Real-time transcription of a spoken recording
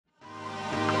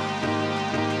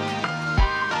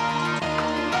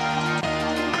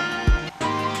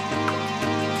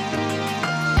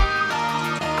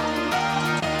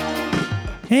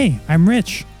Hey, I'm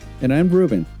Rich. And I'm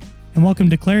Ruben. And welcome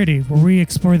to Clarity, where we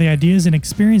explore the ideas and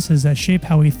experiences that shape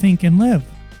how we think and live.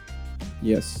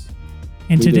 Yes.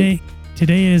 And today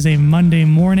is a Monday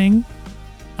morning.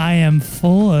 I am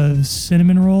full of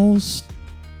cinnamon rolls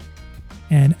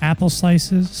and apple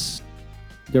slices.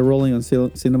 You're rolling on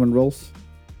cinnamon rolls?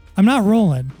 I'm not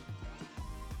rolling.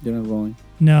 You're not rolling?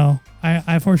 No.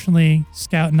 I fortunately,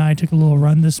 Scout and I took a little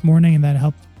run this morning, and that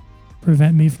helped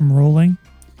prevent me from rolling.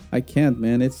 I can't,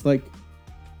 man. It's like,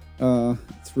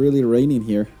 it's really raining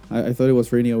here. I thought it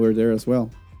was raining over there as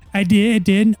well. It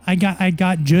did. I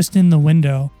got just in the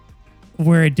window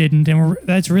where it didn't, and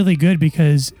that's really good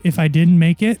because if I didn't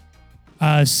make it,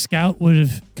 Scout would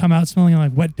have come out smelling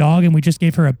like wet dog, and we just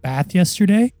gave her a bath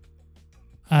yesterday.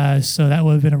 So that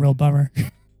would have been a real bummer.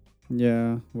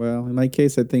 Yeah, well, in my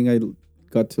case, I think I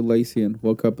got too lazy and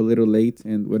woke up a little late,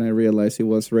 and when I realized it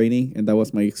was raining, and that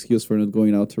was my excuse for not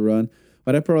going out to run.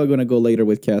 But I'm probably going to go later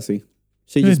with Cassie.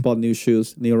 She just bought new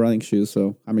running shoes,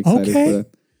 so I'm excited for that.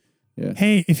 Yeah.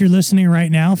 Hey, if you're listening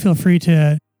right now, feel free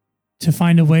to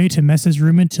find a way to message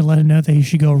Ruben to let him know that he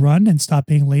should go run and stop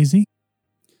being lazy.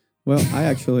 Well,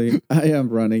 I am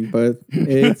running, but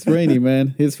it's raining,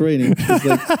 man. It's raining. It's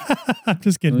like, I'm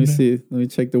just kidding. Let me see. Let me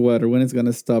check the weather. When it's going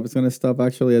to stop. It's going to stop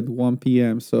actually at 1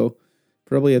 p.m. So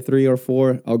probably at 3 or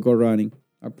 4, I'll go running.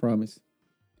 I promise.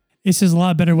 This is a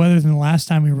lot better weather than the last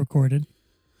time we recorded.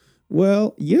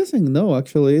 Well, yes and no,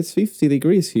 actually. It's 50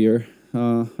 degrees here.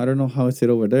 I don't know how it's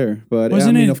over there. But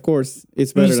of course,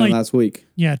 it's better than last week.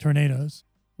 Yeah, tornadoes.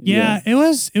 Yeah. It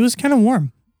was kind of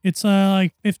warm. It's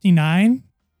like 59.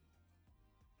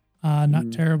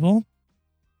 Not terrible.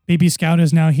 Baby Scout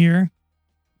is now here,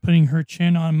 putting her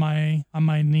chin on my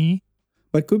knee.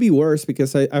 But could be worse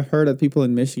because I've heard that people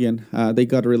in Michigan, they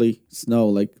got really snow,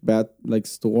 like bad, like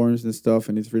storms and stuff,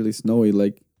 and it's really snowy,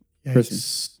 like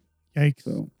Christmas. Yikes!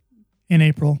 So, in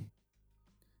April.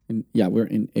 We're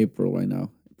in April right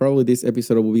now. Probably this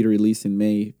episode will be released in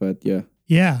May, but yeah.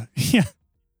 Yeah.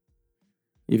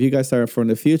 If you guys are from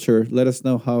the future, let us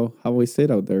know how we sit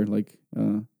out there, like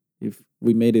if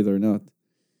we made it or not.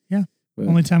 Yeah. But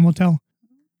only time will tell.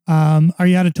 Are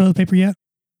you out of toilet paper yet?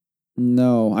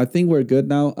 No, I think we're good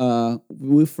now.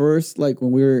 We first, like,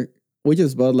 when we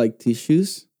just bought like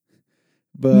tissues,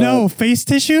 but no face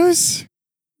tissues.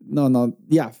 No,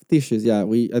 yeah, tissues. Yeah,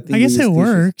 I guess it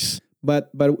works, but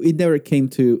it never came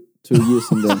to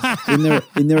using them.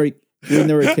 we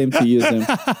never came to use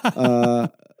them.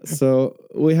 So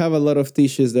we have a lot of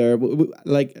tissues there.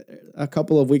 Like a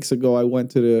couple of weeks ago, I went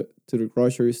to the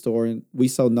grocery store and we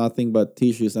saw nothing but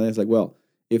tissues, and I was like, well,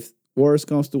 if worse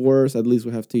comes to worse, at least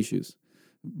we have tissues.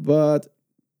 But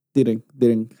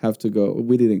didn't have to go.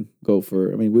 We didn't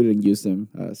use them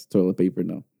as toilet paper,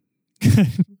 no.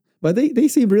 But they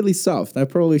seem really soft. I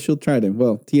probably should try them.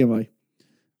 Well, TMI.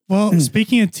 Well,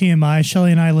 speaking of TMI,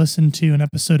 Shelly and I listened to an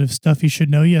episode of Stuff You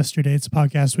Should Know yesterday. It's a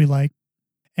podcast we like.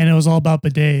 And it was all about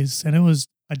bidets. And it was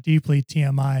a deeply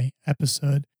TMI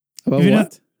episode. About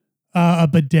what?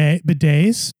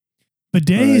 Bidets.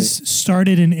 Bidets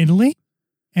started in Italy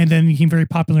and then became very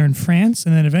popular in France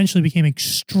and then eventually became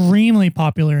extremely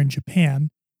popular in Japan.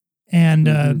 And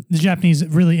the Japanese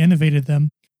really innovated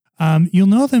them. You'll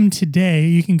know them today.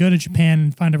 You can go to Japan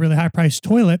and find a really high-priced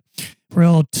toilet where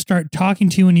it'll start talking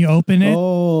to you when you open it.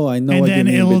 Oh, I know. And then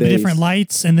it will be different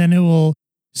lights, and then it will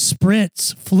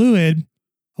spritz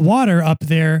water up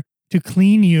there to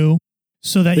clean you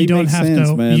so that you don't have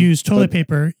to use toilet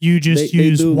paper. You just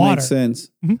use they do water. Make sense.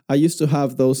 Mm-hmm. I used to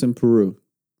have those in Peru.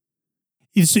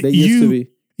 They used to be.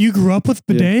 You grew up with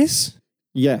bidets?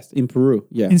 Yeah. Yes, in Peru.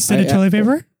 Yeah. Instead of toilet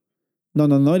paper? No,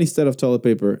 not instead of toilet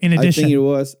paper. In addition, I think it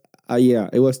was.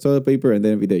 It was toilet paper and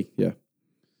then bidet. Yeah.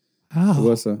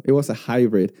 Oh. It was a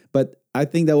hybrid, but I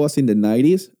think that was in the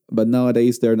 90s. But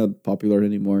nowadays they're not popular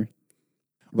anymore.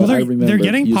 But well, they're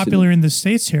getting popular in the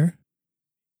States here.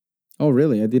 Oh,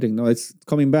 really? I didn't know. It's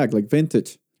coming back, like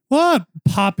vintage. Well,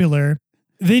 popular.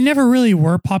 They never really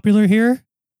were popular here.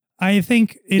 I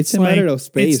think it's a matter of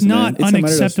space. It's not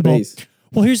unacceptable.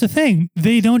 Well, here's the thing.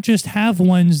 They don't just have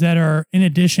ones that are in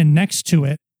addition next to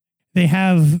it. They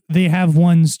have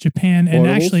ones Japan, and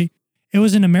actually it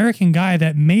was an American guy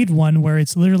that made one where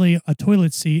it's literally a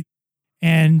toilet seat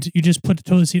and you just put the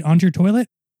toilet seat onto your toilet,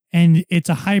 and it's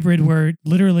a hybrid where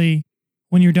literally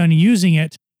when you're done using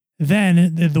it,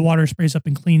 then the water sprays up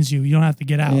and cleans you. You don't have to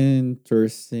get out.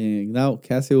 Interesting. Now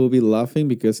Cassie will be laughing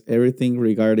because everything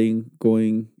regarding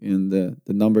going in the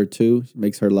number 2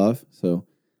 makes her laugh. So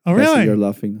oh, really? Cassie, you're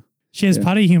laughing. She has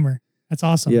potty humor. That's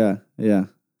awesome. Yeah.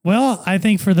 Well, I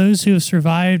think for those who have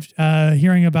survived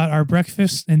hearing about our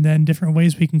breakfast and then different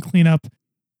ways we can clean up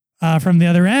from the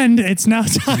other end, it's now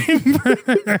time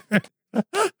for.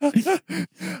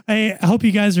 I hope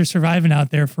you guys are surviving out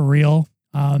there for real.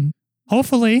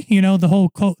 Hopefully,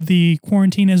 the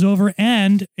quarantine is over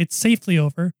and it's safely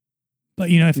over. But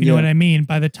if you know what I mean,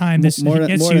 by the time this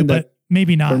gets you, but that,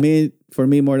 maybe not. For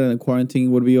me, more than a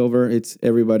quarantine would be over. It's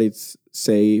everybody's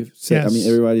safe. Yes. I mean,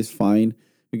 everybody's fine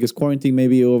because quarantine may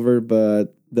be over,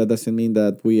 but that doesn't mean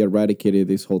that we eradicated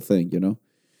this whole thing.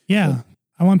 Yeah, so,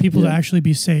 I want people to actually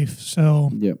be safe.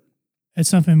 So it's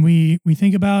something we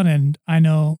think about, and I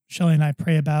know Shelly and I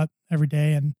pray about every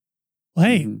day. And well,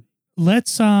 hey,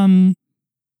 let's dude,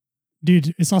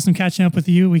 it's awesome catching up with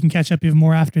you. We can catch up even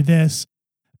more after this.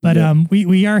 But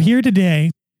we are here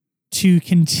today to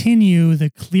continue the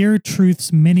Clear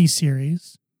Truths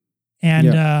mini-series.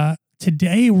 And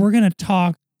today we're going to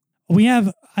talk. I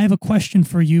have a question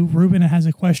for you. Ruben has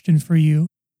a question for you.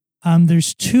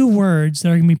 There's two words that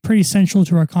are going to be pretty central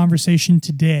to our conversation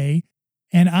today.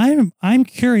 And I'm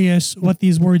curious what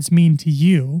these words mean to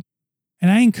you. And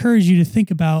I encourage you to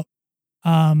think about,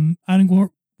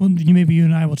 maybe you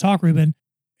and I will talk, Ruben.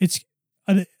 It's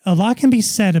a lot can be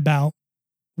said about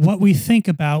what we think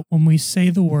about when we say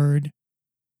the word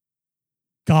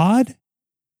God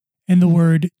and the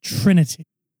word Trinity.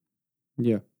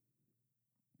 Yeah.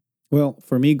 Well,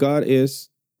 for me, God is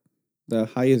the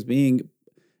highest being.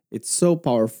 It's so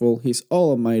powerful. He's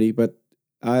all almighty, but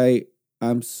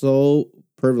I'm so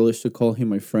privileged to call him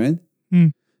my friend.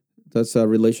 That's a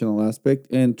relational aspect.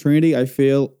 And Trinity, I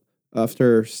feel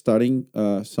after studying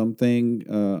something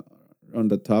on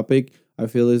the topic, I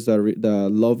feel is the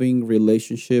loving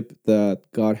relationship that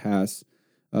God has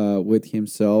with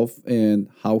himself and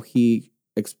how he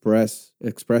expresses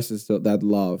that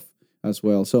love as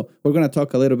well. So we're going to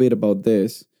talk a little bit about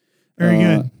this. Very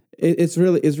good. It's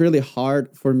really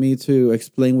hard for me to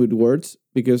explain with words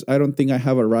because I don't think I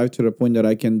have arrived to the point that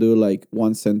I can do like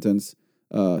one sentence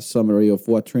summary of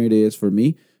what Trinity is for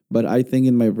me. But I think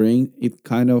in my brain, it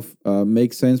kind of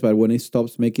makes sense. But when it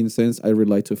stops making sense, I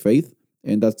rely to faith.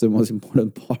 And that's the most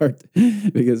important part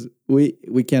because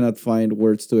we cannot find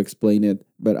words to explain it.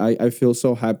 But I feel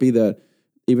so happy that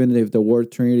even if the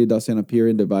word Trinity doesn't appear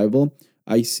in the Bible,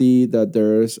 I see that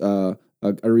there's a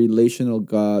relational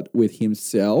God with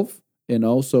himself and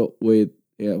also with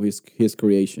his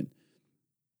creation.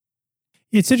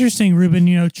 It's interesting,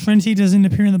 Ruben, Trinity doesn't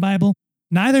appear in the Bible.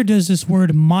 Neither does this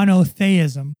word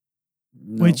monotheism,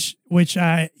 which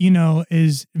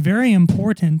is very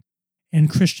important in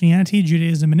Christianity,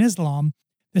 Judaism, and Islam.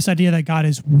 This idea that God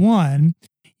is one.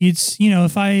 It's,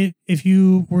 if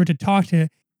you were to talk to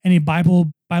any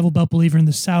Bible Belt believer in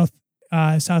the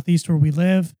southeast where we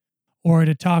live, or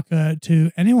to talk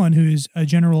to anyone who's a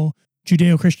general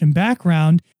Judeo-Christian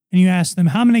background, and you ask them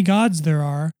how many gods there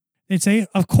are, they'd say,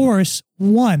 of course,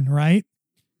 one, right?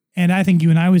 And I think you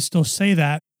and I would still say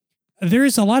that.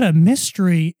 There's a lot of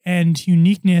mystery and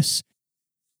uniqueness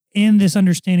in this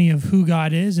understanding of who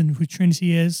God is and who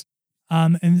Trinity is.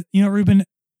 And, Ruben,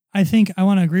 I think I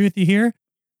want to agree with you here.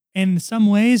 In some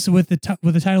ways, with the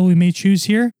title we may choose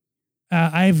here,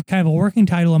 I have kind of a working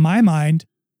title in my mind,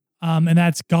 and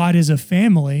that's God is a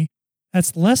family.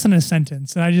 That's less than a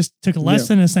sentence. And I just took less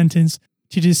than a sentence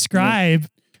to describe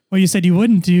what you said you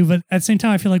wouldn't do. But at the same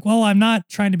time, I feel like, well, I'm not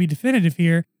trying to be definitive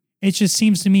here. It just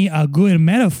seems to me a good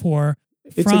metaphor.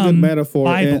 It's a good metaphor.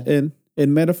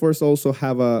 And metaphors also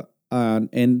have an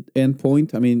end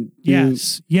point. I mean,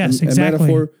 yes,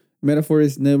 exactly. Metaphor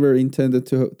is never intended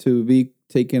to be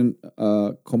taken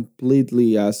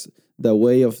completely as the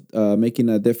way of making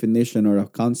a definition or a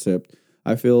concept.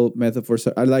 I feel metaphors.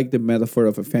 I like the metaphor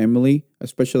of a family,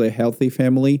 especially a healthy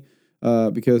family,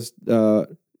 because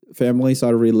families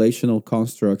are relational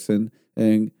constructs, and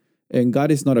God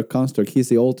is not a construct. He's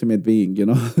the ultimate being,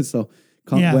 So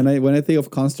when I think of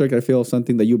construct, I feel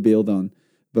something that you build on.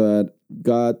 But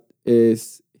God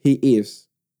is. He is,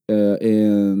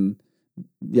 and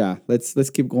let's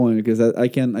keep going because I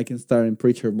can start in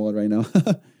preacher mode right now.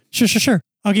 Sure.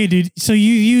 Okay, dude. So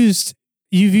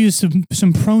you've used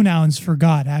some pronouns for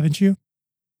God, haven't you?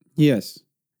 Yes.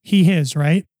 He, his,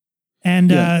 right?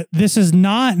 And this is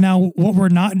not, now what we're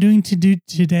not doing to do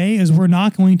today is we're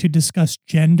not going to discuss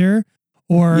gender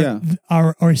or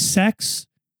sex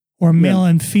or male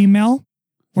and female.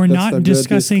 We're not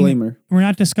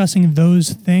discussing those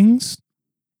things.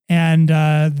 And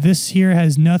this here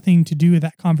has nothing to do with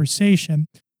that conversation.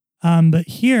 But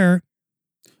here,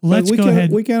 let's go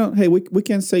ahead. We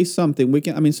can say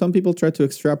something. Some people try to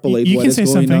extrapolate what is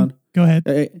going on. Go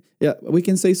ahead. We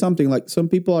can say something like some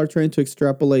people are trying to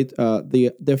extrapolate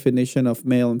the definition of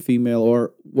male and female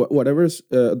or whatever's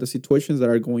the situations that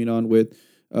are going on with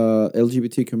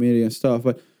LGBT community and stuff.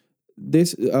 But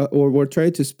this, or we're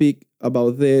trying to speak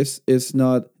about this, is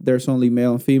not there's only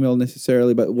male and female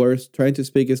necessarily, but we're trying to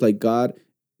speak is like God.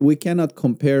 We cannot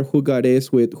compare who God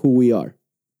is with who we are.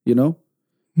 You know,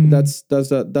 that's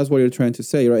what you're trying to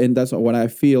say, right? And that's what I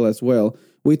feel as well.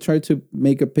 We try to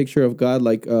make a picture of God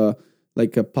like a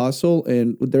puzzle,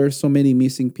 and there are so many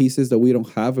missing pieces that we don't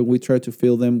have, and we try to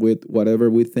fill them with whatever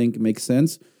we think makes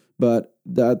sense. But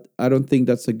that, I don't think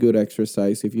that's a good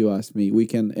exercise. If you ask me, we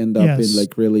can end up in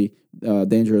like really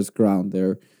dangerous ground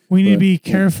there. We need to be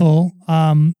careful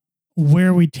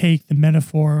where we take the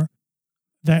metaphors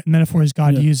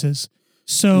God uses.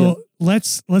 So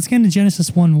let's get into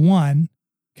Genesis 1:1,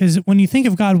 because when you think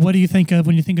of God, what do you think of?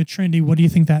 When you think of Trinity, what do you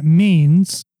think that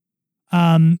means?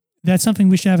 That's something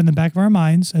we should have in the back of our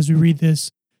minds as we read this.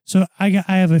 So I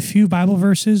have a few Bible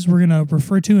verses we're going to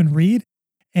refer to and read,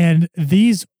 and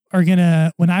these are going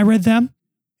to, when I read them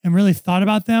and really thought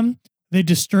about them, they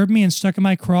disturbed me and stuck in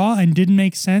my craw and didn't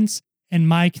make sense in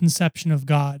my conception of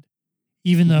God,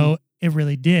 even though it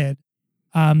really did.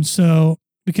 So,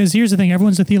 because here's the thing,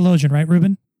 everyone's a theologian, right,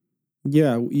 Ruben?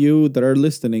 Yeah, you that are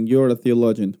listening, you're a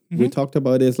theologian. We talked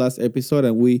about this last episode,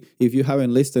 and if you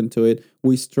haven't listened to it,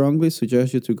 we strongly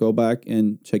suggest you to go back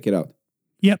and check it out.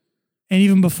 Yep. And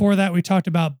even before that, we talked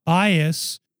about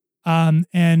bias,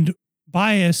 and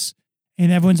bias,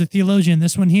 and everyone's a theologian.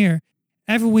 This one here,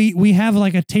 we have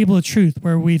like a table of truth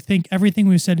where we think everything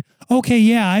we said, okay,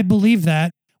 yeah, I believe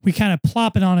that. We kind of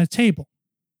plop it on a table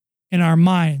in our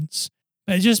minds.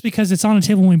 But just because it's on a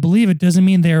table when we believe it doesn't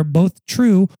mean they're both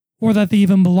true or that they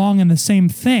even belong in the same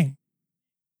thing.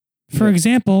 For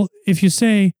example, if you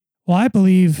say, well, I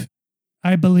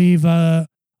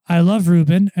love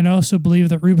Ruben, and I also believe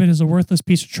that Ruben is a worthless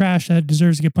piece of trash that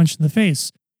deserves to get punched in the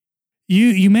face.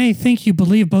 You may think you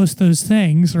believe both those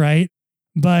things, right?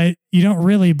 But you don't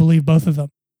really believe both of them.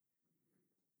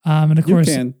 And of course,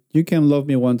 you can love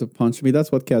me and want to punch me.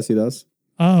 That's what Cassie does.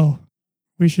 Oh,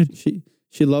 we should.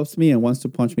 She loves me and wants to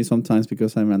punch me sometimes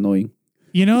because I'm annoying.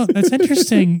 You know, that's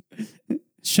interesting.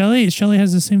 Shelly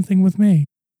has the same thing with me.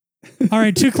 All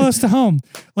right, too close to home.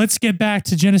 Let's get back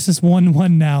to Genesis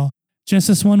 1:1 now.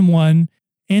 Genesis 1:1,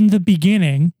 in the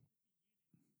beginning,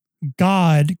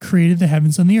 God created the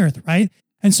heavens and the earth, right?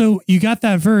 And so you got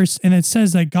that verse, and it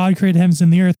says that God created the heavens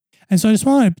and the earth. And so I just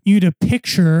want you to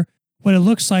picture what it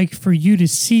looks like for you to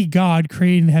see God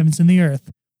creating the heavens and the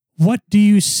earth. What do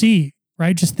you see,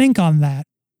 right? Just think on that.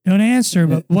 Don't answer,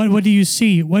 but what do you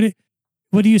see? What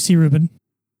do you see, Ruben?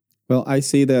 Well, I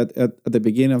see that at the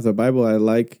beginning of the Bible, I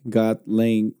like God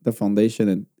laying the foundation,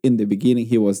 and in the beginning,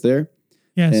 He was there.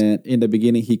 Yes. And in the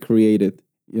beginning, He created,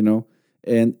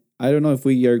 and I don't know if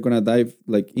we are going to dive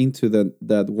like into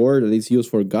that word that is used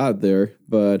for God there,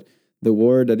 but the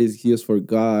word that is used for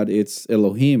God, it's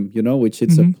Elohim, which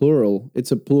it's a plural.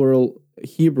 It's a plural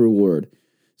Hebrew word.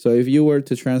 So if you were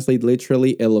to translate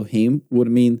literally, Elohim would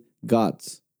mean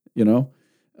gods,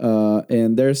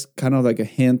 and there's kind of like a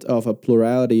hint of a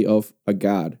plurality of a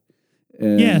God.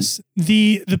 And yes,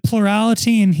 the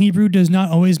plurality in Hebrew does not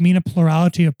always mean a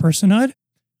plurality of personhood.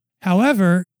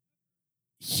 However,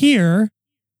 here,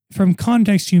 from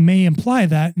context, you may imply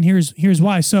that, and here's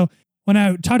why. So when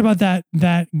I talked about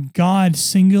that God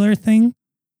singular thing,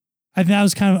 I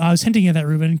was hinting at that,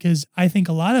 Ruben, because I think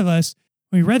a lot of us,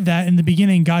 when we read that in the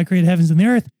beginning, God created heavens and the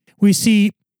earth, we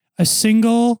see a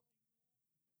single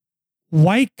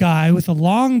white guy with a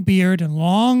long beard and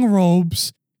long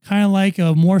robes, kind of like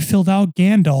a more filled out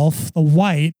Gandalf, the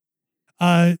white,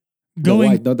 the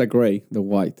white, not the gray, the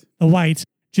white,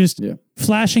 just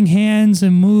flashing hands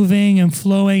and moving and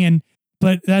flowing,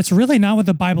 but that's really not what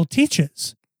the Bible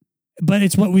teaches. But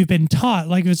it's what we've been taught.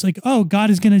 Like, it's like, oh, God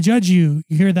is going to judge you.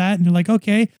 You hear that, and you're like,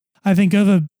 okay. I think of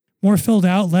a more filled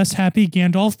out, less happy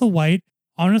Gandalf the White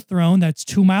on a throne that's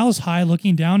 2 miles high,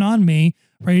 looking down on me,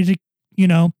 ready to,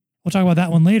 we'll talk about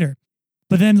that one later.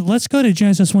 But then let's go to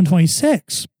Genesis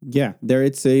 1:26. Yeah, there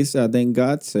it says, then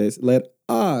God says, let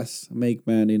us make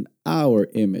man in our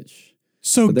image.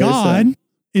 So God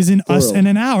is in plural. Us and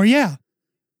in our, yeah.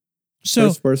 So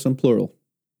first person plural.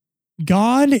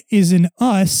 God is in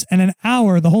us and in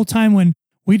our. The whole time when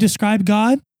we describe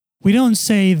God, we don't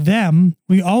say them.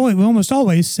 We almost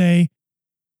always say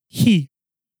he,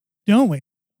 don't we?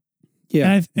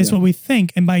 Yeah, and it's what we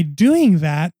think. And by doing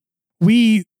that,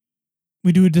 we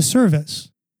do a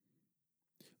disservice.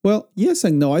 Well, yes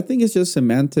and no. I think it's just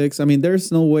semantics. I mean,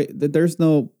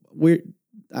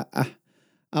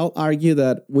 I'll argue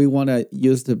that we want to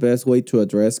use the best way to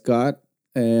address God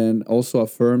and also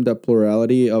affirm the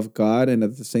plurality of God, and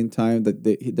at the same time that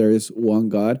there is one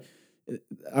God.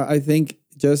 I think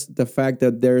just the fact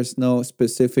that there is no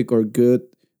specific or good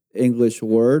English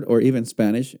word or even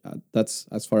Spanish. That's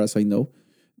as far as I know.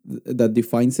 That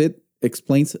defines it,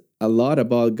 explains a lot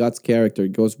about God's character.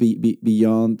 It goes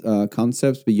beyond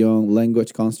concepts, beyond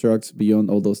language constructs, beyond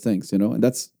all those things. And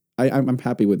I'm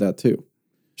happy with that too.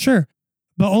 Sure,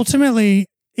 but ultimately,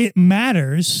 it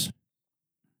matters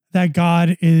that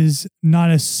God is not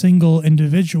a single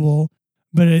individual,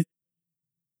 but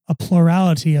a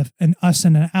plurality of an us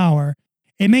and an our.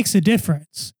 It makes a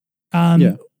difference.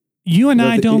 You and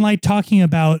I don't like talking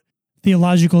about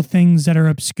theological things that are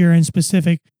obscure and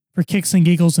specific for kicks and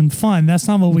giggles and fun. That's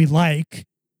not what we like.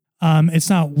 It's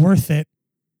not worth it.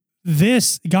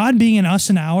 This, God being an us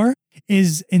and our,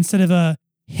 is instead of a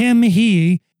him,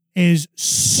 he, is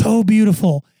so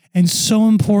beautiful and so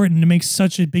important to make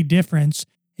such a big difference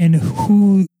in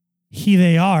who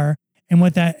they are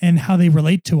and and how they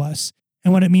relate to us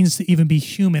and what it means to even be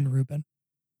human, Ruben.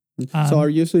 So are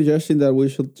you suggesting that we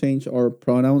should change our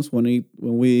pronouns when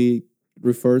we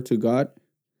refer to God?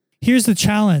 Here's the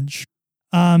challenge.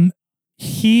 I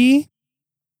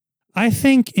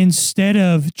think instead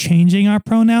of changing our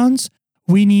pronouns,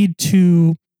 we need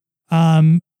to,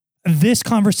 this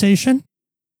conversation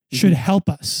should help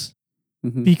us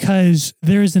because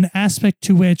there's an aspect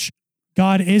to which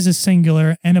God is a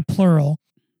singular and a plural.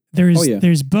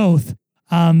 There's both.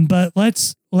 But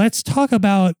let's talk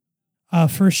about 1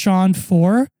 John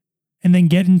 4 and then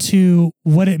get into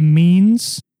what it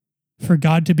means for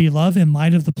God to be love in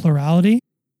light of the plurality.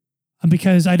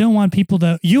 Because I don't want people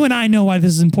to, you and I know why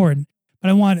this is important, but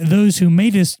I want those who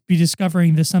may just be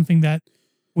discovering this something that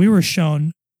we were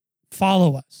shown,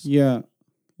 follow us. Yeah.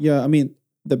 I mean,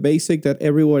 the basic that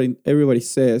everybody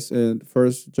says, and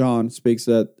First John speaks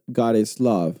that God is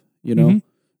love,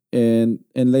 and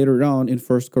later on in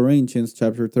 1 Corinthians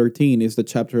chapter 13 is the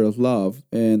chapter of love,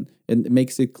 and it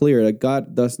makes it clear that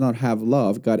God does not have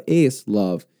love. God is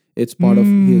love. It's part of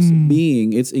his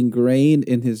being. It's ingrained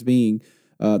in his being.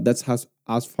 That's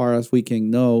as far as we can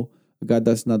know. God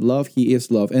does not love. He is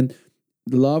love. And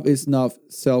love is not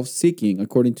self-seeking,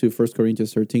 according to 1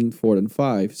 Corinthians 13, 4 and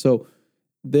 5. So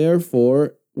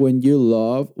therefore, when you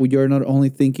love, you're not only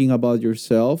thinking about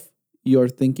yourself, you're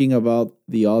thinking about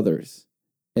the others.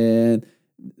 And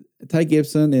Ty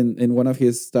Gibson, in one of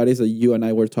his studies that you and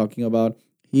I were talking about,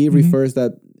 he refers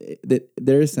that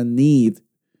there is a need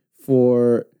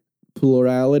for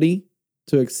plurality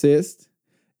to exist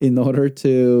in order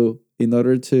to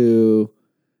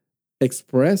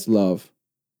express love.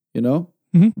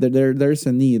 There's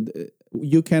a need.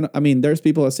 There's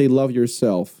people that say love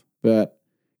yourself, but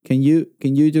can you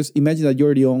just imagine that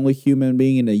you're the only human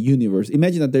being in the universe?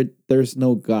 Imagine that there's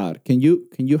no God. Can you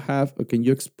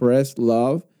express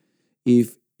love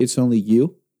if it's only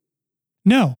you?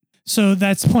 No. So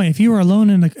that's the point. If you were alone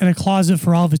in a closet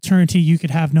for all of eternity, you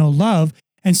could have no love.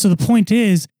 And so the point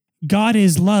is, God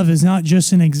is love is not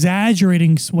just an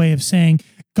exaggerating way of saying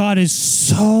God is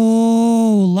so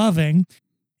loving.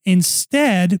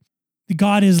 Instead,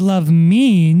 God is love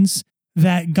means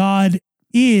that God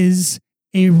is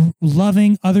a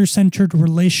loving, other-centered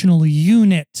relational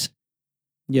unit.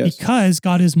 Yes. Because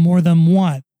God is more than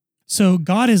one. So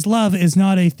God is love is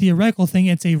not a theoretical thing.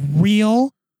 It's a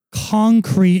real,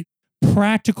 concrete,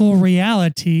 practical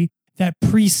reality that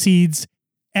precedes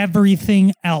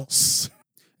everything else.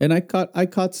 And I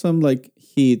caught some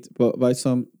heat by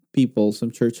some people, some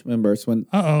church members, when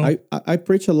I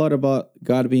preach a lot about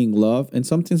God being love, and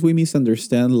sometimes we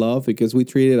misunderstand love because we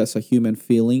treat it as a human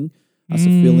feeling,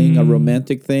 a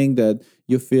romantic thing that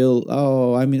you feel,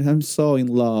 I'm so in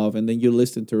love, and then you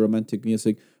listen to romantic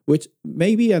music, which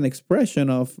may be an expression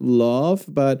of love,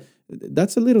 but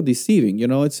that's a little deceiving.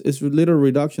 It's a little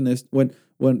reductionist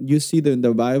when you see in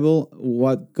the Bible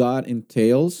what God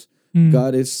entails.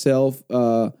 God is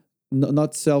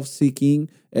not self-seeking,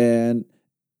 and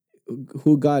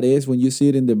who God is, when you see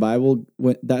it in the Bible,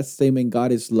 when that statement,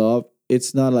 God is love,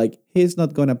 it's not like he's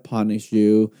not going to punish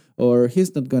you or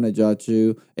he's not going to judge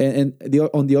you. And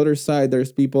on the other side,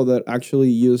 there's people that actually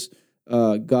use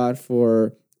God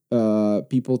for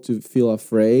people to feel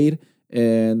afraid.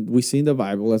 And we see in the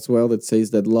Bible as well that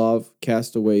says that love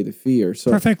casts away the fear.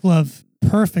 So perfect love.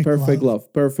 Perfect love.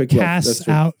 Cast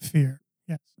out fear.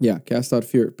 Yes. Yeah, cast out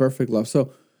fear. Perfect love.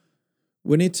 So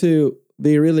we need to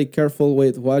be really careful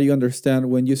with what you understand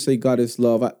when you say God is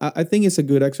love. I think it's a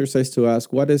good exercise to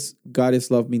ask, what does God is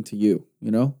love mean to you?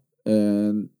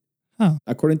 And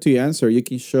according to your answer, you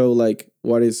can show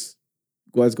what's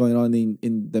going on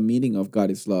in the meaning of God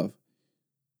is love.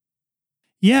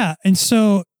 Yeah. And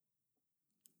so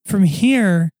from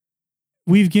here,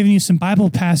 we've given you some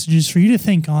Bible passages for you to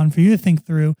think on, for you to think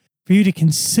through, for you to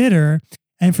consider,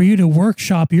 and for you to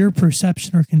workshop your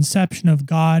perception or conception of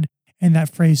God and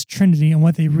that phrase Trinity and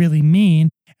what they really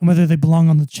mean and whether they belong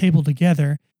on the table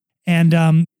together.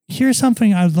 And here's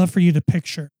something I'd love for you to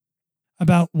picture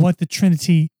about what the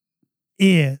Trinity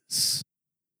is.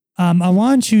 I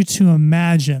want you to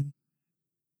imagine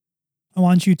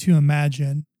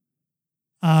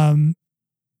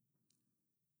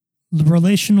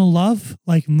relational love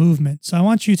like movement. So I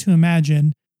want you to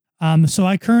imagine, so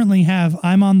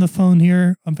I'm on the phone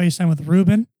here on FaceTime with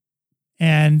Ruben.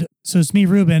 And so it's me,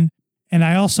 Ruben. And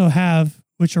I also have,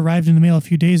 which arrived in the mail a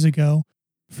few days ago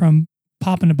from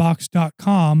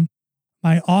popinabox.com,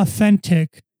 my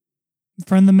authentic,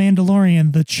 from The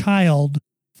Mandalorian, the child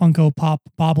Funko Pop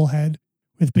bobblehead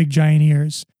with big giant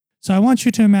ears. So I want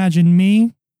you to imagine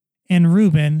me and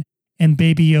Ruben and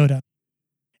Baby Yoda.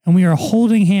 And we are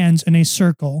holding hands in a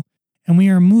circle, and we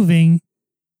are moving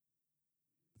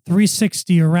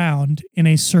 360 around in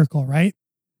a circle, right?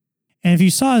 And if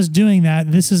you saw us doing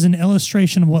that, this is an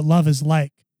illustration of what love is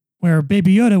like, where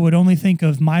Baby Yoda would only think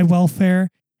of my welfare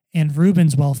and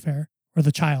Ruben's welfare, or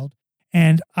the child.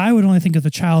 And I would only think of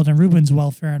the child and Ruben's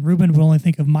welfare, and Ruben would only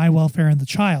think of my welfare and the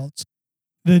child's.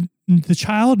 The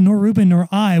child, nor Ruben, nor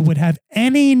I would have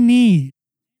any need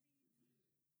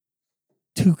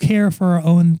to care for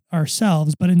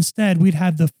ourselves, but instead we'd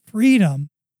have the freedom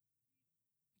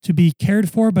to be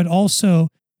cared for, but also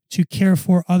to care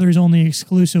for others only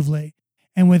exclusively.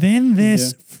 And within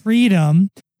this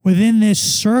freedom, within this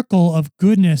circle of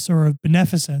goodness or of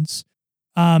beneficence,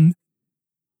 there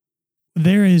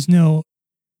is no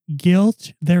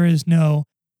guilt, there's no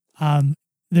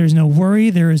worry,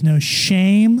 there is no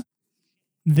shame,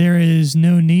 there is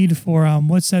no need for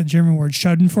what's that German word,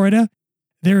 Schadenfreude.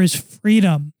 There is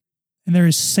freedom and there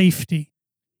is safety.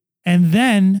 And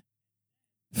then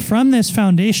from this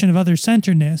foundation of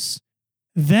other-centeredness,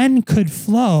 then could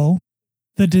flow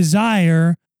the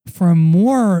desire for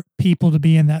more people to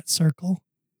be in that circle.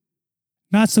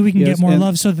 Not so we can get more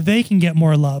love, so that they can get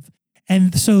more love.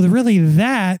 And so really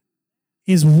that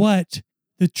is what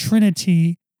the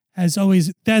Trinity has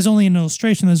always, that's only an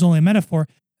illustration, that's only a metaphor.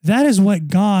 That is what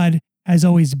God has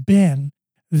always been.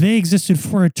 They existed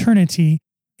for eternity.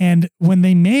 And when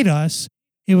they made us,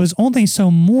 it was only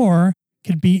so more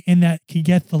could be in that, could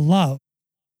get the love.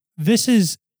 This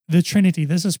is the Trinity.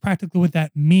 This is practically what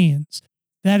that means.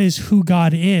 That is who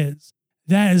God is.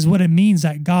 That is what it means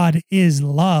that God is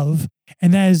love.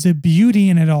 And that is the beauty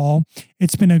in it all.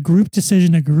 It's been a group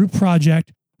decision, a group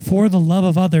project for the love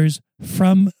of others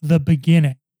from the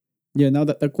beginning. Yeah, now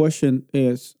the question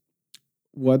is,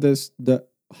 how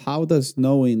does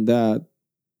knowing that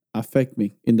affect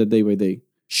me in the day by day?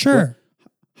 Sure.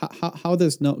 How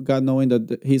does God knowing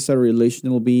that He's a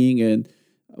relational being, and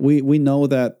we know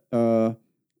that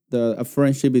a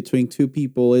friendship between two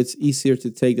people, it's easier to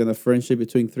take than a friendship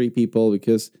between three people,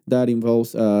 because that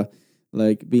involves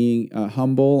like being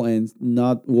humble and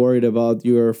not worried about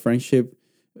your friendship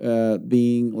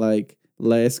being like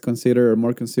less considered or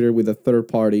more considered with a third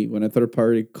party when a third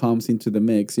party comes into the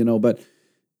mix, But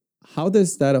how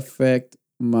does that affect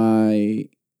my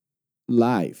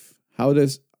life?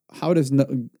 There's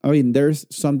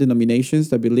some denominations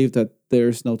that believe that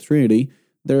there's no Trinity.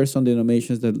 There are some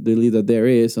denominations that believe that there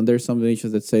is, and there's some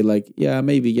denominations that say like, yeah,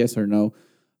 maybe yes or no.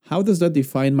 How does that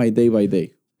define my day by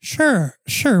day? Sure.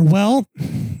 Well,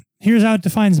 here's how it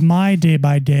defines my day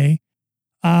by day.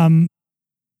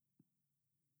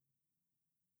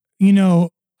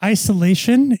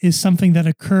 Isolation is something that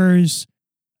occurs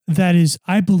that is,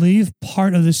 I believe,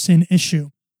 part of the sin issue.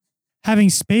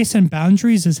 Having space and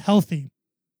boundaries is healthy.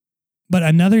 But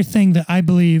another thing that I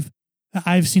believe that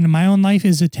I've seen in my own life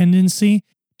is a tendency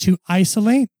to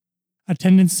isolate, a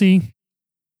tendency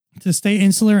to stay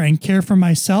insular and care for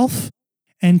myself,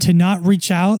 and to not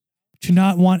reach out, to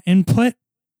not want input.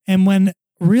 And when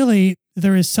really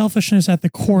there is selfishness at the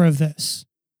core of this.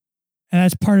 And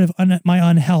that's part of my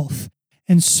unhealth.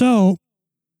 And so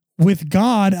with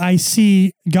God, I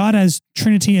see God as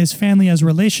Trinity, as family, as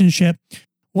relationship.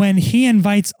 When He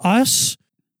invites us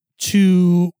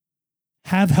to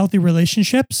have healthy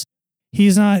relationships,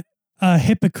 He's not a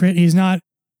hypocrite. He's not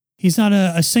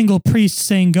a single priest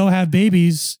saying, go have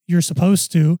babies, you're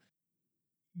supposed to.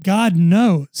 God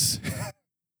knows.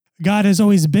 God has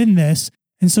always been this.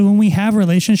 And so when we have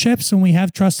relationships, when we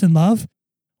have trust and love,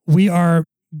 we are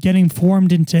getting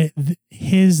formed into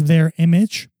their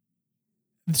image.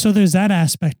 So there's that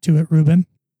aspect to it, Ruben.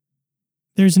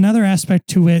 There's another aspect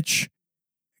to which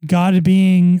God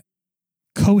being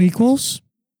co-equals,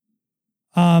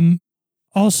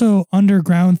 also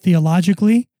underground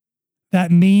theologically,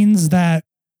 that means that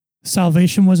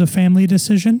salvation was a family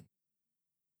decision,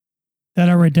 that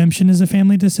our redemption is a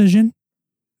family decision,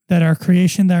 that are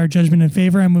creation, that are judgment and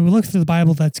favor. And when we look through the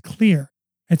Bible, that's clear.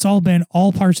 It's all been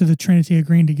all parts of the Trinity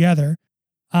agreeing together.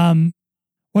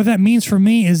 What that means for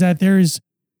me is that there's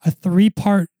a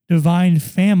 3-part divine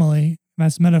family,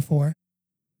 that's metaphor,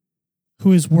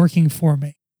 who is working for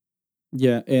me.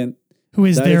 Yeah, and who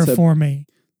is there for me.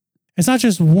 It's not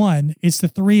just one, it's the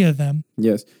 3 of them.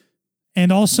 Yes.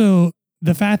 And also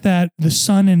the fact that the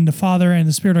Son and the Father and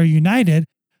the Spirit are united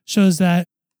shows that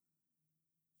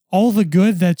all the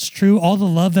good that's true, all the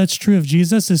love that's true of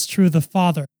Jesus is true of the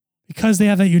Father. Because they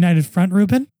have that united front,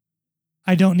 Ruben,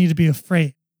 I don't need to be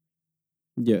afraid.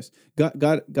 Yes.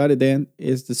 God then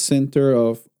is the center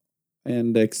of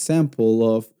and the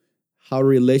example of how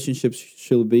relationships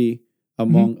should be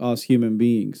among us human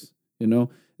beings. You know,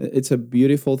 it's a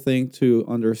beautiful thing to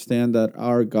understand that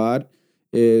our God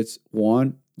is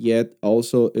one, yet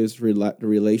also is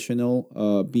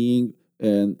relational being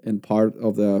and part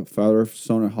of the Father,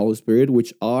 Son, and Holy Spirit,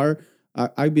 which are,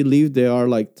 I believe they are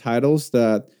like titles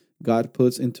that God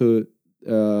puts into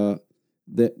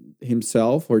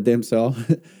himself or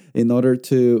themselves in order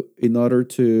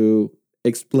to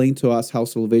explain to us how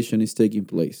salvation is taking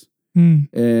place,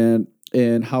 and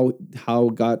how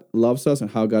God loves us and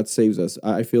how God saves us.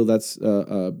 I feel that's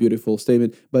a beautiful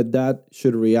statement, but that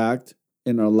should react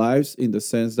in our lives in the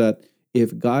sense that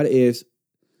if God is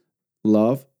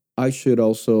love, I should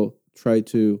also try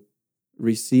to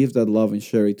receive that love and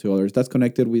share it to others. That's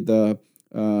connected with the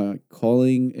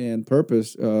calling and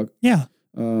purpose.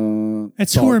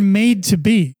 It's who we're made to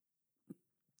be.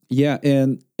 Yeah,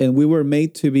 and we were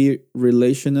made to be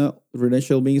relational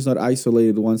beings, not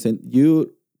isolated ones. And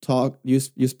you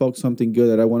spoke something good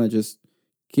that I want to just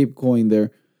keep going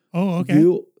there. Oh, okay.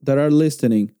 You that are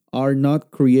listening are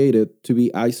not created to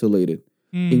be isolated.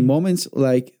 In moments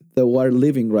like the we're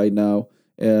living right now,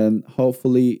 and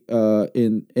hopefully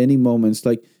in any moments,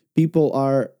 like people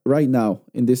are right now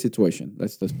in this situation.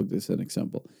 Let's put this as an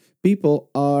example. People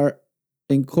are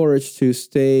encouraged to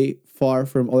stay far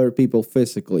from other people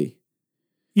physically.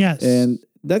 Yes. And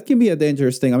that can be a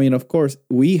dangerous thing. I mean, of course,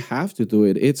 we have to do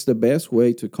it. It's the best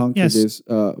way to conquer this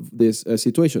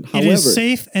situation. However, it is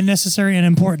safe and necessary and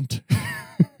important.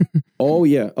 Oh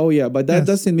yeah. But that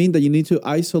doesn't mean that you need to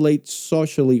isolate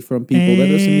socially from people. That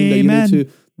doesn't mean that you need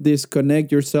to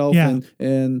disconnect yourself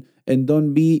and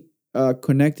don't be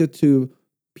connected to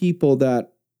people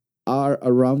that are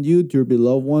around you, your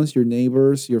beloved ones, your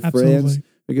neighbors, your friends.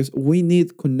 Because we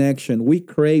need connection. We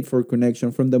crave for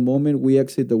connection. From the moment we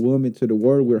exit the womb into the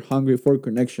world, we're hungry for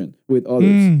connection with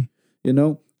others. You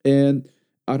know? And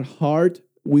at heart,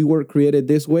 we were created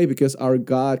this way because our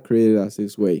God created us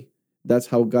this way. That's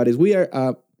how God is. We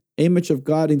are image of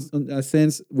God in a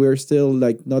sense. We're still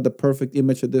like not the perfect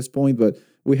image at this point, but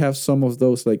we have some of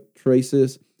those like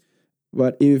traces.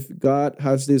 But if God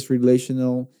has this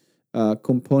relational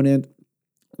component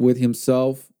with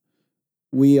himself,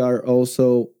 we are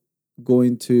also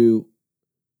going to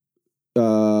we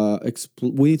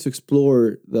need to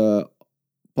explore the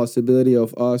possibility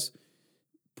of us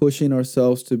pushing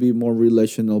ourselves to be more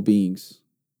relational beings.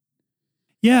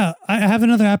 Yeah, I have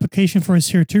another application for us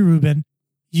here too, Ruben.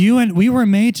 We were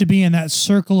made to be in that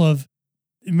circle of,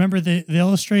 remember the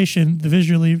illustration, the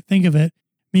visually, think of it,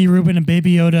 me, Ruben, and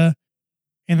Baby Yoda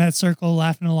in that circle,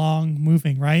 laughing along,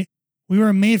 moving, right? We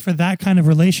were made for that kind of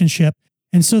relationship.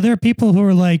 And so there are people who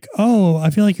are like, oh, I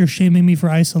feel like you're shaming me for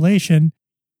isolation.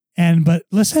 But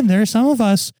listen, there are some of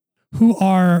us who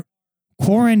are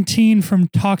quarantined from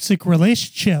toxic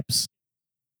relationships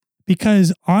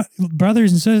because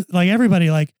brothers and sisters, like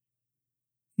everybody, like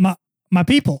my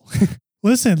people,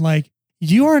 listen, like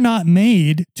you are not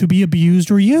made to be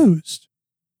abused or used.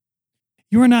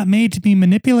 You are not made to be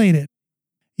manipulated.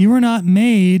 You are not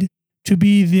made to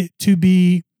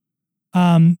be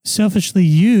selfishly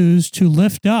used to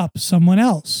lift up someone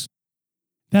else.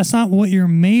 That's not what you're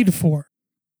made for.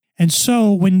 And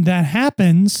so when that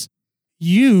happens,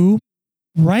 you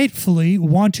rightfully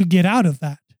want to get out of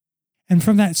that. And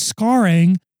from that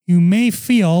scarring, you may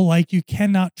feel like you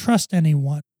cannot trust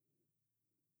anyone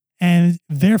and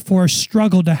therefore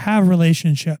struggle to have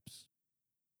relationships.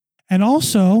 And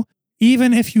also,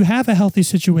 even if you have a healthy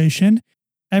situation,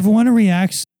 everyone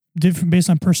reacts different based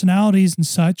on personalities and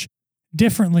such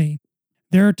differently.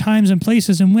 There are times and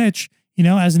places in which,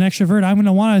 as an extrovert, I'm going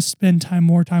to want to spend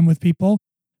more time with people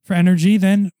for energy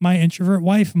than my introvert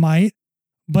wife might.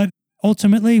 But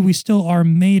ultimately, we still are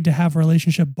made to have a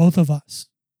relationship, both of us,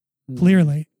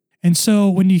 clearly. And so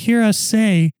when you hear us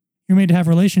say you're made to have a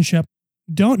relationship,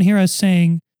 don't hear us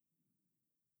saying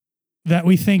that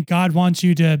we think God wants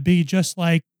you to be just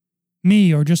like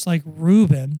me or just like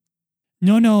Ruben.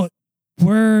 No,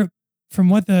 we're from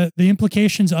what the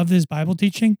implications of this Bible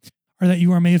teaching are that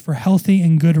you are made for healthy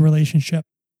and good relationship.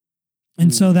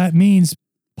 And so that means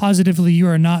positively, you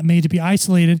are not made to be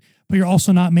isolated, but you're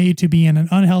also not made to be in an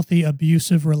unhealthy,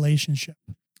 abusive relationship.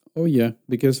 Oh, yeah,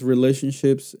 because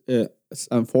relationships,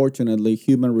 unfortunately,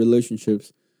 human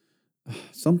relationships,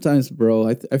 sometimes, bro,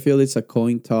 I feel it's a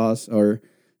coin toss, or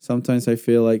sometimes I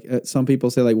feel like some people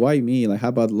say, like, why me? Like, how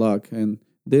about luck? And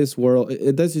this world,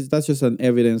 that's just an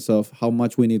evidence of how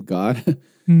much we need God.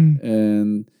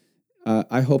 And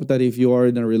I hope that if you are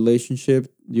in a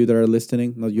relationship, you that are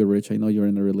listening, not you, Rich, I know you're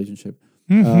in a relationship,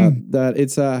 that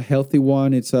it's a healthy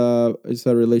one. It's a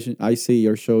relation. I see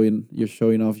you're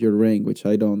showing off your ring, which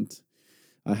I don't.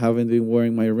 I haven't been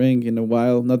wearing my ring in a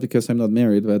while, not because I'm not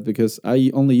married, but because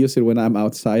I only use it when I'm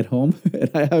outside home,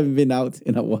 and I haven't been out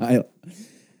in a while.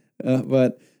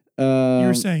 But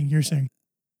you're saying,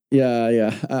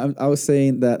 yeah. I was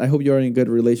saying that I hope you're in a good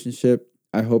relationship.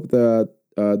 I hope that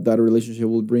that relationship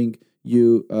will bring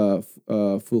you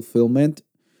fulfillment,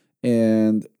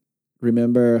 and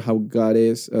remember how God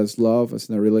is as love, as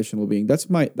a relational being. That's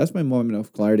my moment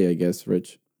of clarity, I guess,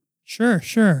 Rich.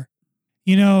 Sure.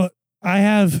 You know, I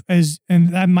have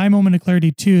my moment of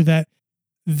clarity too, that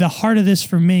the heart of this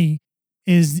for me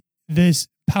is this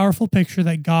powerful picture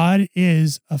that God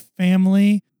is a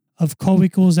family of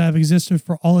co-equals that have existed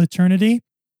for all eternity,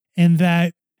 and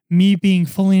that me being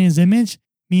fully in his image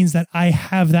means that I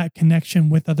have that connection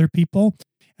with other people.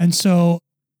 And so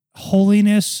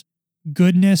holiness,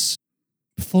 goodness,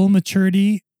 full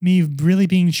maturity, me really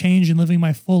being changed and living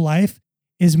my full life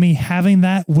is me having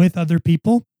that with other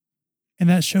people. And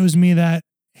that shows me that,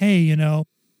 hey, you know,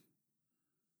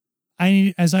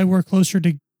 as I work closer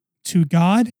to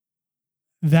God,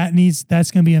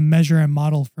 that's going to be a measure and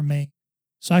model for me.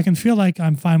 So I can feel like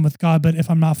I'm fine with God, but if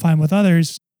I'm not fine with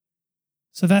others,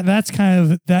 so that's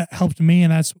kind of, that helped me.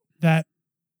 And that's that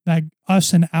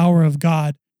us and our of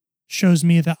God shows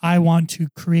me that I want to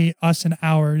create us and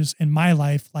ours in my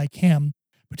life like him,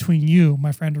 between you,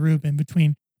 my friend Ruben,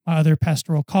 between my other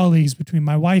pastoral colleagues, between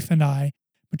my wife and I,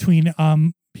 between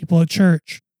people at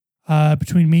church,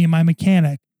 between me and my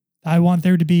mechanic. I want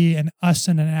there to be an us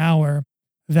and an our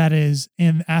that is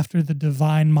in after the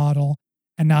divine model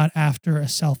and not after a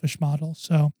selfish model.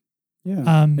 So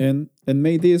yeah, and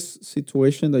may this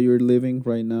situation that you're living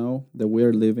right now, that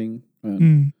we're living,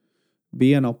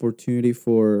 be an opportunity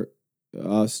for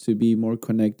us to be more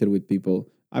connected with people.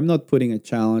 I'm not putting a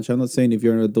challenge. I'm not saying if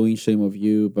you're not doing, shame of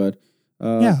you, but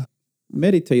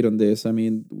meditate on this. I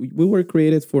mean, we were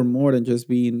created for more than just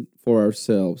being for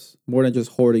ourselves, more than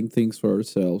just hoarding things for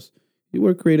ourselves. We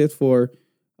were created for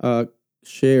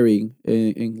sharing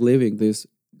and living this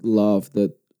love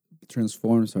that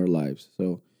transforms our lives.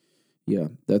 So, yeah,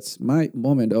 that's my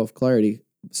moment of clarity.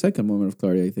 Second moment of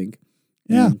clarity, I think.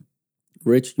 Yeah. And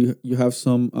Rich, you have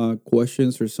some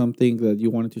questions or something that you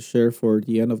wanted to share for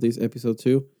the end of this episode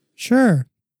too? Sure.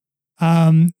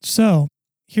 So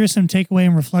here's some takeaway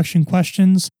and reflection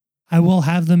questions. I will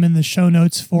have them in the show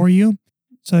notes for you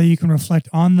so that you can reflect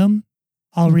on them.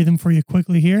 I'll read them for you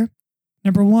quickly here.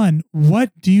 Number 1,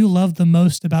 what do you love the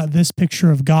most about this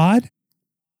picture of God?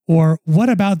 Or what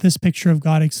about this picture of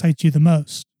God excites you the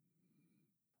most?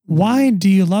 Why do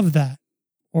you love that?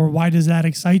 Or why does that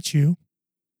excite you?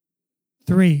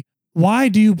 3, why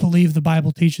do you believe the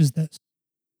Bible teaches this?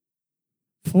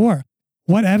 4,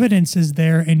 what evidence is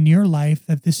there in your life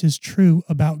that this is true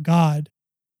about God?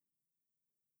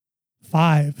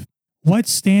 5, what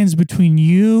stands between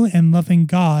you and loving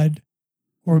God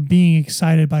or being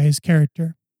excited by his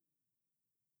character?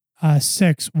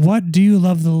 6, what do you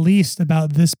love the least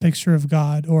about this picture of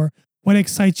God, or what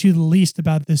excites you the least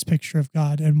about this picture of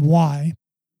God, and why?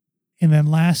 And then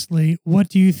lastly, why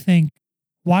do you think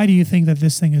that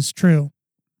this thing is true,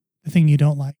 the thing you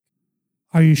don't like?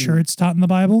 Are you sure it's taught in the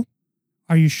Bible?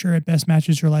 Are you sure it best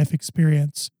matches your life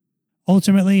experience?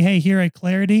 Ultimately, hey, here at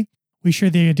Clarity, we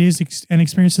share the ideas and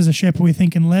experiences that shape how we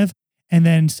think and live, and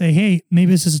then say, hey,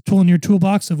 maybe this is a tool in your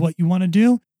toolbox of what you want to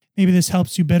do. Maybe this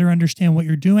helps you better understand what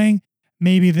you're doing.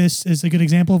 Maybe this is a good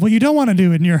example of what you don't want to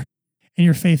do in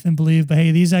your faith and belief. But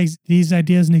hey, these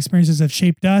ideas and experiences have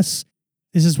shaped us.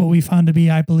 This is what we found to be,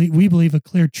 we believe, a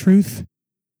clear truth.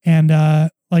 And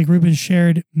like Ruben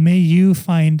shared, may you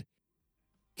find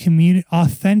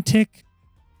authentic,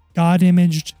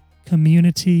 God-imaged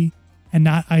community and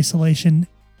not isolation.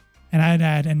 And I'd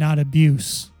add, and not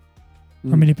abuse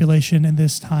or manipulation in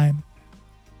this time.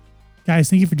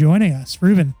 Guys, thank you for joining us.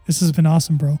 Ruben, this has been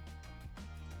awesome, bro.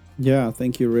 Yeah,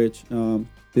 thank you, Rich.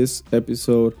 This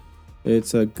episode,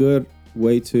 it's a good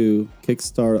way to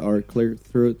kickstart our clear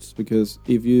truths, because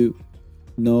if you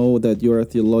know that you're a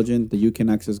theologian, that you can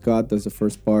access God. That's the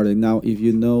first part. And now, if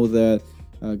you know that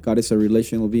God is a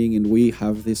relational being, and we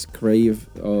have this crave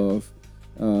of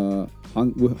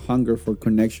hunger for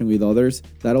connection with others,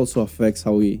 that also affects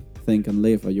how we think and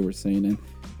live, what you were saying.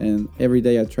 And every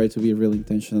day I try to be really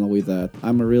intentional with that.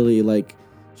 I'm a really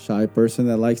shy person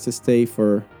that likes to stay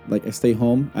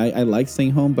home. I like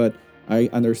staying home, but I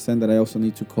understand that I also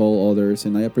need to call others,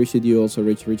 and I appreciate you also,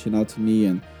 Rich, reaching out to me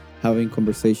and having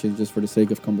conversations just for the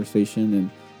sake of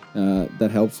conversation, and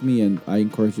that helps me. And I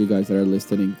encourage you guys that are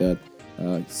listening that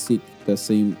seek the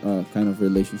same kind of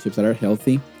relationships that are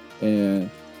healthy, and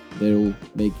they will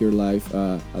make your life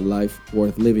a life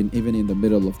worth living, even in the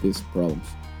middle of these problems.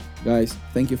 Guys,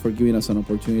 thank you for giving us an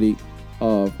opportunity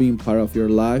of being part of your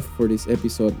life for this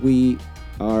episode. We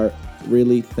are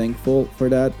really thankful for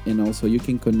that. And also, you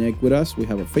can connect with us. We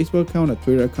have a Facebook account, a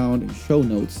Twitter account, and show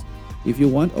notes. If you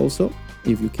want, also,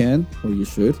 if you can, or you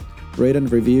should, rate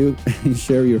and review and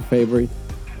share your favorite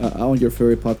on your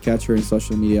favorite podcatcher and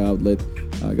social media outlet.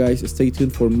 Guys, stay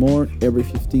tuned for more every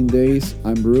 15 days.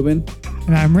 I'm Ruben.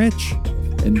 And I'm Rich.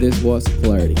 And this was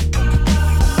Clarity.